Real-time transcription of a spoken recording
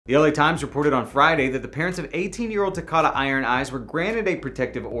The LA Times reported on Friday that the parents of 18-year-old Takata Iron Eyes were granted a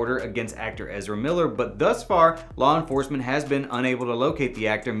protective order against actor Ezra Miller, but thus far, law enforcement has been unable to locate the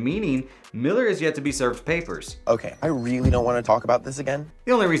actor, meaning Miller is yet to be served papers. Okay, I really don't want to talk about this again.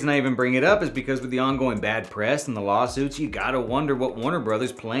 The only reason I even bring it up is because with the ongoing bad press and the lawsuits, you gotta wonder what Warner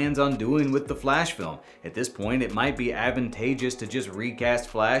Brothers plans on doing with the Flash film. At this point, it might be advantageous to just recast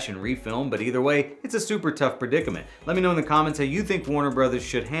Flash and refilm, but either way, it's a super tough predicament. Let me know in the comments how you think Warner Brothers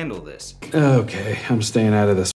should handle this. Okay, I'm staying out of this.